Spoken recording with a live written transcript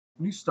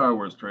new Star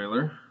Wars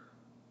trailer.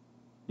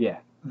 Yeah.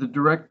 The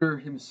director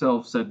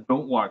himself said,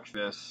 "Don't watch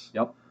this."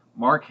 Yep.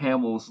 Mark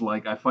Hamill's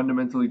like, "I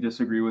fundamentally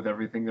disagree with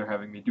everything they're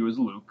having me do as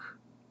Luke."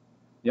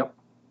 Yep.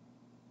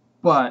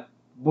 But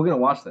we're gonna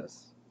watch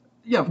this.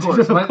 Yeah, of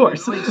course. Of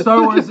course. Like,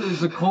 Star Wars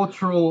is a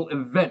cultural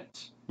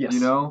event. Yes. You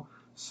know,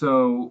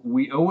 so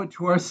we owe it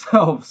to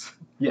ourselves.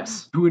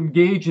 Yes. To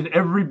engage in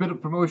every bit of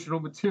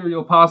promotional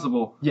material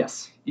possible.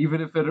 Yes.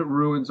 Even if it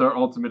ruins our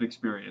ultimate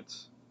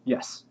experience.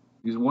 Yes.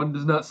 Because one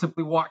does not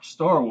simply watch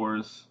Star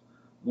Wars.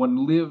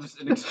 One lives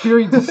and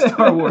experiences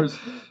Star Wars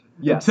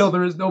until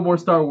there is no more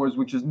Star Wars,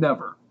 which is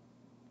never.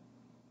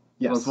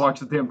 Yes. So let's watch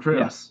the damn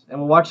trailer. Yes. And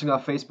we're watching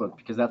on Facebook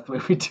because that's the way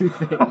we do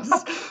things.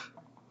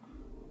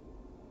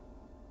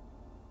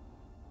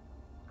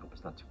 Hope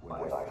it's not too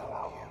quiet.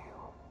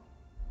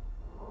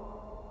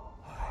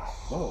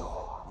 Whoa.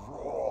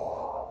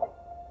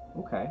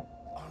 Okay.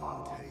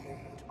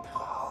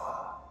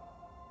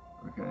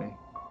 Okay.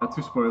 Not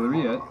too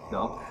spoilery yet.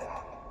 No.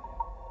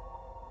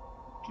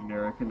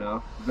 Generic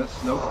enough. Is that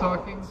Snoked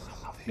talking?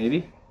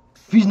 Maybe.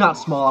 If he's not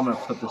small, I'm gonna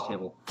flip this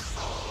table. It's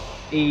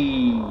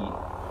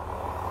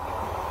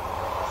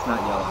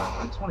not yellow.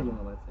 I just want a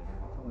yellow lightsaber.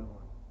 That's all I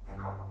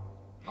want.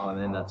 Oh, and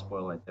then that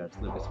spoiler right there. It's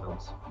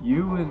Lucasfilms.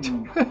 You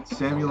and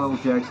Samuel L.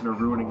 Jackson are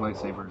ruining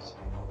lightsabers.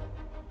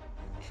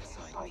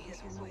 Inside me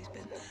has always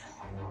been there.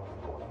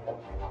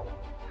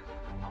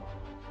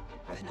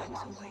 And I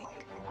was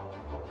awake.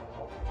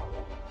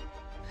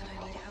 And I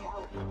need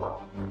help.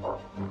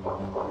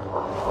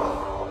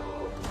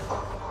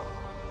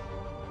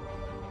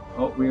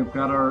 Oh, we have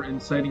got our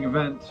inciting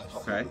event.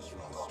 Okay.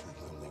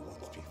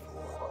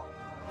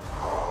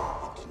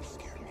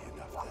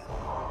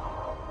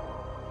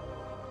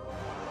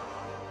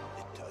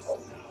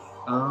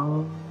 I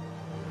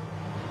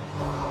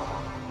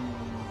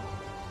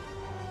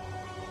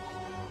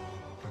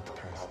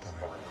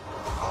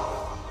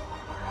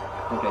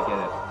think I get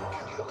it.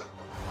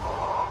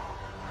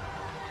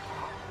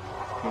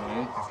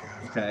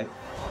 Okay.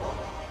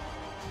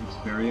 It's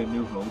very A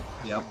New Hope.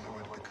 Yep.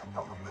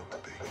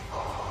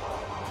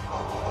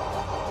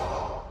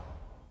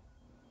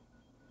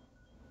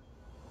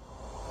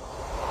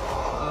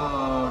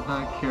 Oh,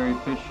 not Carrie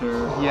Fisher.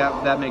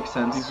 Yeah, that makes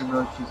sense. Even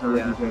though she's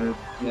already dead.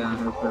 Yeah. Has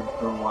been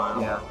for a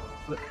while. Yeah.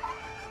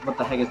 What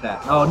the heck is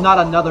that? Oh, not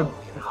another...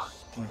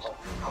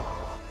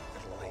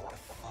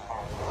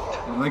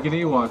 Like an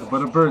Ewok,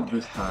 but a bird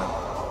this time.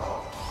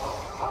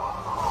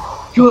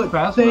 Good.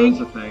 Phasma is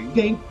a thing.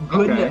 Thank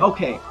goodness.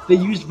 Okay. They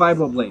used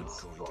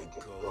vibroblades.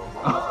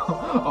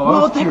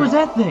 Oh, What the heck was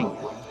that thing?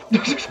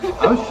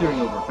 I was cheering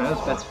over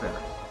Phasma. That's fair.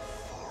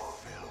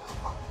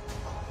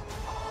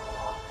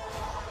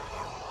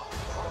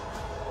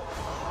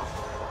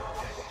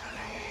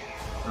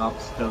 Oh,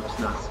 Snoke's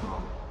not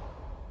small.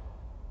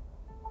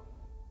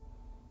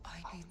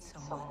 I need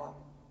someone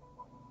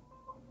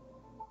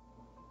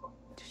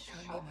to show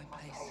me my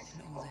place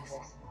in all this.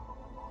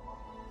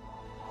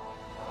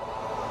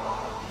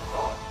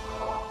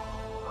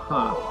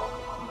 Huh.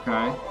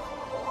 Okay.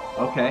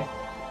 Okay.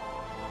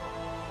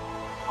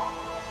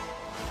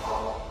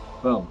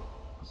 Boom.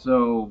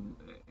 So,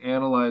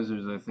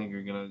 analyzers, I think,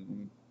 are gonna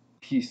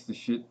piece the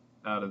shit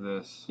out of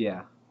this.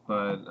 Yeah.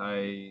 But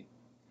I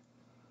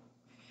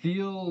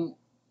feel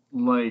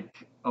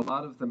like a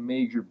lot of the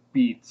major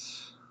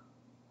beats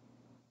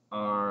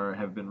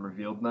have been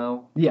revealed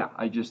now. Yeah.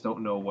 I just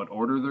don't know what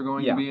order they're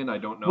going to be in. I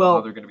don't know how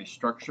they're going to be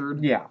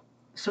structured. Yeah.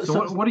 So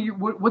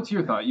what's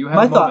your thought? You had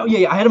my a moment. thought.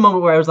 Yeah, I had a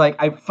moment where I was like,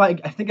 I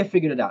think I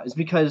figured it out. It's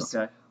because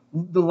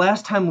the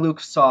last time Luke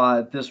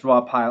saw this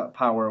raw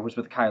power was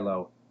with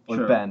Kylo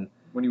or Ben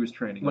when he was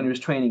training. When he was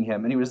training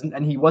him,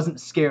 and he wasn't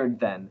scared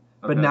then,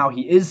 but now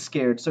he is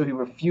scared, so he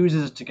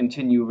refuses to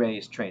continue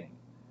Rey's training,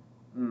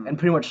 and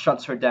pretty much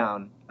shuts her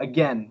down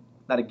again.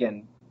 Not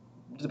again,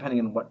 depending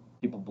on what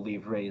people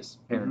believe Rey's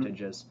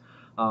parentage is.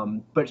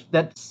 But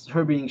that's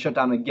her being shut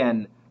down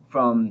again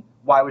from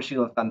why was she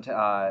left on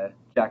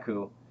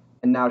Jakku,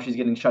 and now she's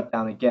getting shut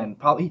down again.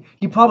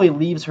 He probably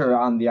leaves her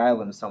on the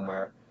island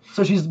somewhere,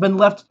 so she's been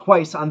left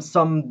twice on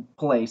some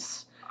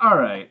place. All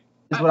right,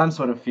 is what I'm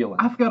sort of feeling.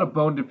 I've got a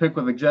bone to pick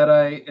with a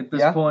Jedi at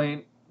this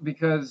point,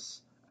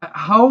 because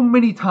how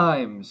many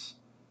times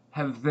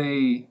have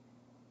they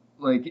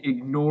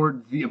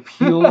ignored the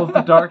appeal of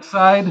the dark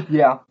side?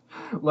 Yeah.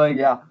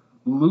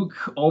 Luke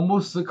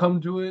almost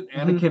succumbed to it.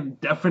 Anakin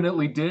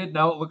definitely did.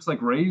 Now it looks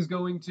like Rey's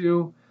going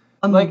to.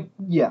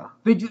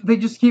 They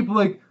just keep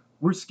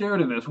we're scared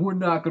of this. We're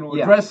not going to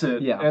address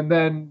it. Yeah. And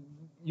then,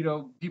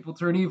 people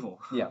turn evil.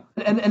 Yeah.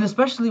 And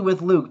especially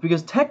with Luke,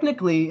 because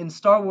technically in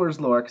Star Wars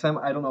lore, because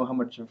I don't know how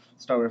much of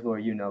Star Wars lore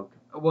you know.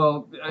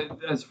 Well,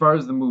 as far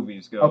as the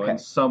movies go, and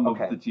some of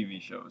the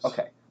TV shows.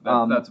 Okay.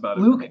 That's about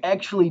it. Luke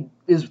actually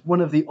is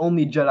one of the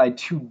only Jedi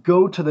to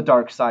go to the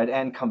dark side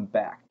and come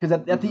back. Because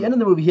at the end of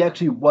the movie, he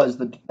actually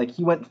was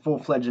he went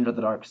full-fledged into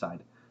the dark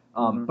side.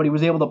 But he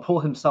was able to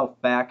pull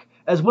himself back,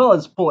 as well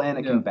as pull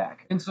Anakin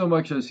back. In so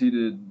much as he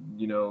did,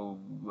 a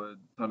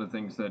ton of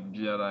things that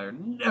Jedi are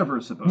never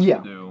supposed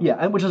to do. Yeah,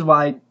 and which is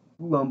why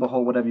lo and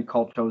behold, whatever you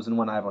call chosen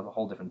one, I have a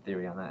whole different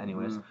theory on that,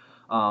 anyways.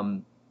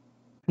 And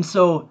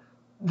so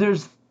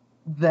there's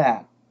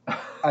that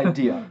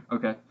idea.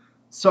 Okay.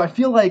 So I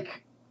feel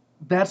like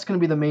that's going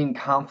to be the main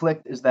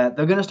conflict, is that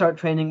they're going to start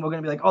training. We're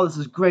going to be like, oh, this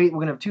is great. We're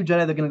going to have 2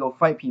 Jedi. They're going to go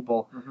fight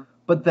people.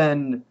 But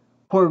then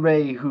poor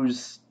Rey,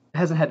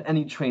 hasn't had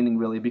any training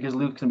really, because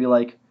Luke's going to be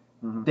like,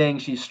 dang,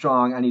 she's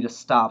strong. I need to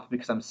stop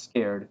because I'm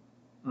scared.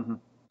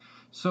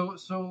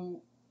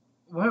 So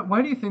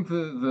why do you think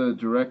the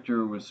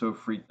director was so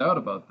freaked out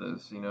about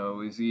this? You know,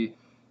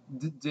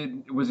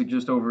 was it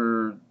just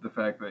over the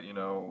fact that, you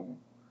know,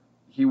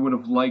 he would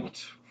have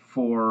liked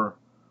for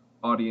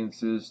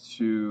audiences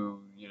to,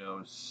 you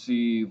know,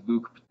 see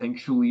Luke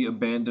potentially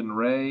abandon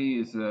Rey?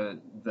 Is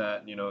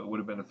that you know, it would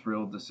have been a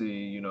thrill to see,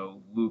 you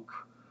know, Luke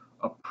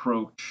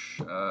approach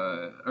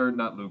or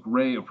not Luke,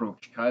 Rey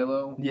approach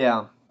Kylo?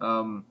 Yeah.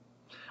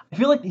 I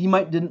feel like he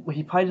probably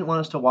didn't want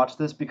us to watch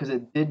this because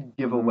it did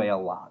give away a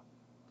lot.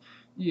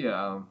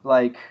 Yeah.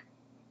 Like,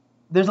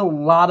 there's a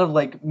lot of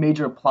like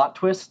major plot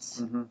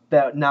twists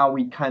that now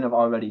we kind of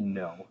already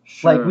know.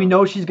 Sure. Like, we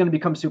know she's going to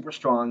become super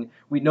strong.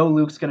 We know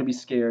Luke's going to be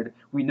scared.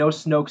 We know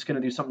Snoke's going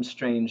to do something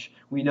strange.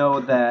 We know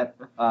that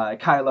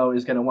Kylo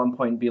is going to at one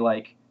point be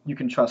like, you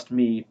can trust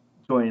me,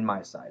 join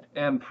my side.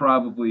 And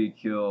probably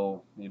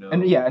kill, you know.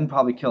 And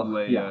probably kill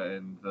Leia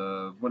and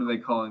the, what are they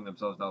calling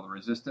themselves now? The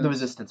Resistance? The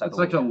Resistance, It's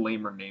like a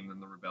lamer name than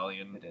the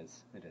Rebellion. It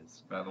is.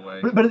 By the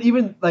way. But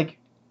even, like,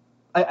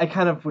 I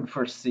kind of would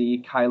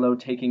foresee Kylo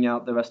taking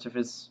out the rest of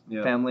his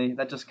family.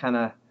 That just kind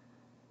of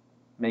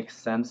makes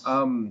sense.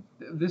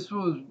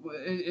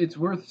 It's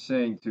worth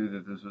saying, too,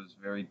 that this was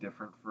very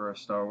different for a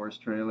Star Wars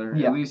trailer.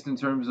 Yeah. At least in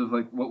terms of,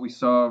 like, what we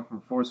saw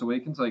from Force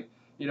Awakens. Like,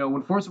 you know,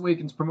 when Force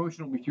Awakens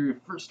promotional material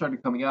first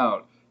started coming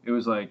out, it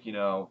was like, you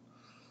know,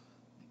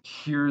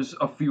 here's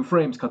a few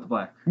frames cut to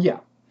black. Yeah.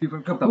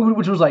 Cut to black.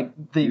 Which was like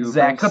the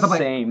exact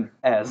same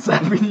as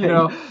everything. You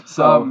know,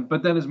 so,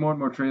 but then as more and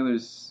more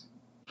trailers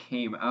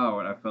came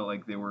out, I felt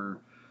like they were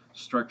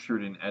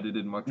structured and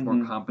edited much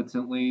more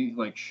competently,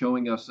 like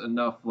showing us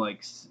enough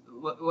like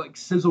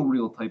sizzle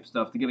reel type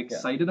stuff to get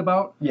excited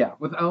about,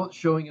 without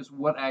showing us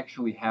what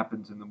actually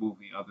happens in the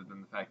movie, other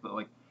than the fact that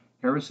like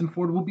Harrison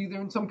Ford will be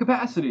there in some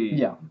capacity.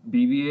 Yeah.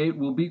 BB-8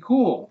 will be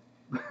cool.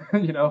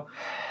 You know,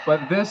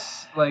 but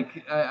this,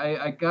 like,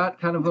 I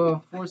got kind of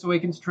a Force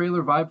Awakens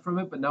trailer vibe from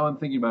it, but now I'm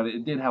thinking about it,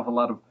 it did have a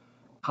lot of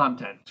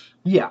content.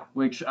 Yeah.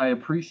 Which I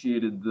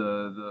appreciated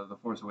the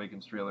Force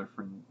Awakens trailers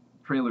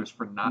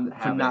for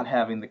not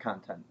having the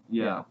content.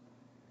 Yeah.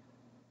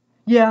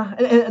 Yeah,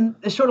 and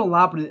it showed a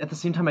lot, but at the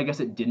same time, I guess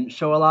it didn't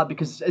show a lot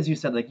because, as you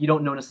said, like, you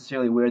don't know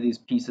necessarily where these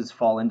pieces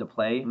fall into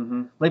play.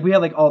 Like, we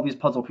have, like, all these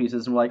puzzle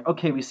pieces, and we're like,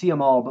 okay, we see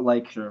them all, but,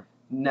 like,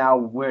 now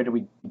where do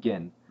we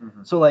begin?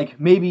 So, like,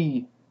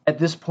 maybe at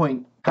this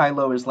point,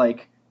 Kylo is,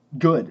 like,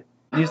 good.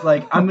 And he's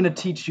like, I'm going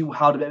to teach you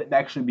how to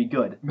actually be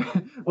good.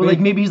 Or, like,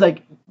 maybe he's,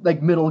 like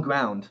middle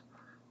ground.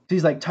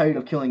 He's, like, tired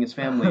of killing his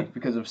family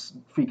because of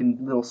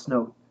freaking little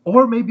Snoke.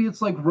 Or maybe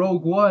it's like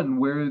Rogue One,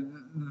 where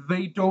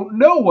they don't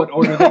know what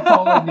order they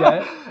fall in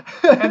yet,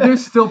 and they're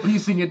still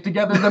piecing it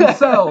together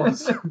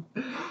themselves.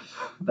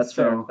 That's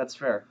fair. That's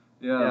fair.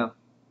 Yeah. I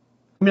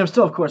mean, I'm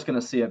still, of course, going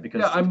to see it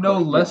because... I'm no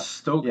less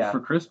stoked for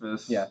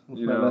Christmas. Yeah,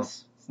 you know.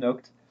 Less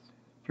Snoked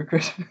for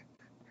Christmas.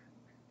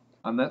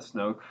 On that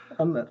Snoke.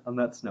 On that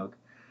Snoke.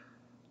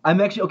 I'm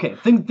actually... Okay,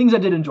 things I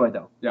did enjoy,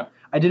 though. Yeah.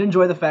 I did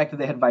enjoy the fact that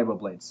they had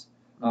vibroblades.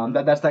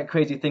 That's that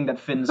crazy thing that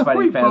Finn's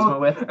fighting Phasma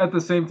with. At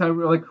the same time,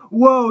 we were like,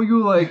 "Whoa,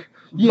 you like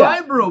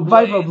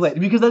vibroblade?"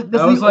 Because that's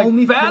the like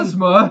only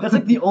Phasma. That's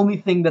like the only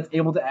thing that's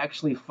able to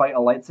actually fight a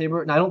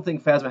lightsaber. And I don't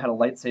think Phasma had a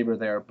lightsaber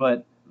there,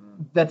 but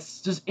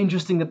that's just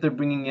interesting that they're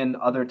bringing in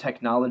other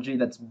technology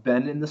that's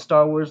been in the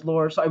Star Wars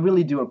lore. So I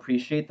really do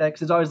appreciate that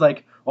because it's always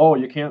like, "Oh,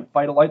 you can't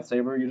fight a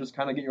lightsaber; you just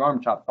kind of get your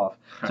arm chopped off."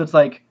 So it's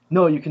like,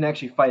 no, you can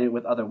actually fight it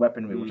with other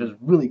weaponry, which is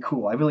really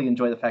cool. I really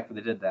enjoy the fact that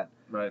they did that.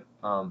 Right.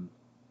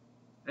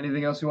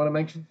 Anything else you want to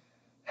mention?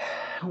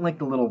 I don't like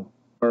the little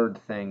bird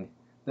thing.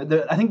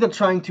 I think they're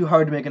trying too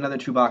hard to make another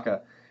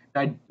Chewbacca.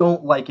 And I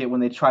don't like it when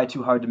they try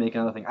too hard to make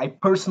another thing. I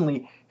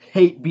personally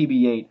hate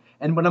BB-8.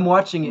 And when I'm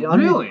watching it,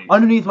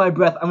 underneath my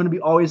breath, I'm going to be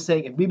always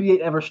saying, if BB-8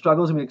 ever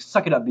struggles, I'm going to be like,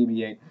 suck it up,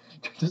 BB-8.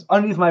 Just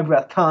underneath my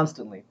breath,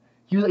 constantly.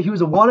 He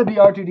was a wannabe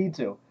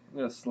R2-D2. I'm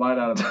going to slide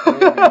out of the frame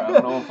here. I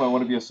don't know if I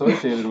want to be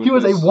associated with He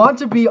was a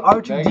want-to-be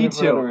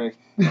R2-D2.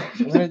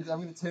 I'm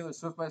going to Taylor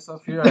Swift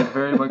myself here. I'd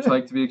very much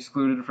like to be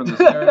excluded from this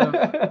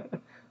narrative.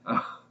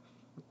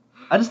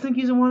 I just think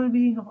he's a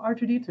wannabe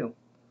R2-D2.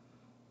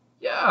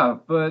 Yeah,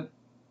 but...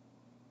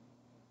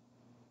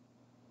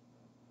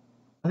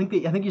 I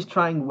think he's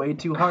trying way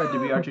too hard to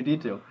be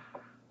R2-D2.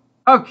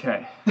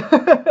 Okay.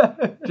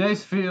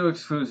 Jacefiho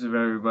exclusive,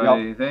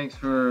 everybody. Yep. Thanks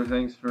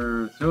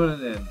for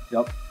tuning in.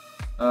 Yep.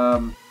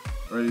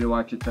 Ready to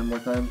watch it 10 more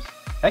times?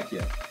 Heck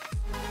yeah.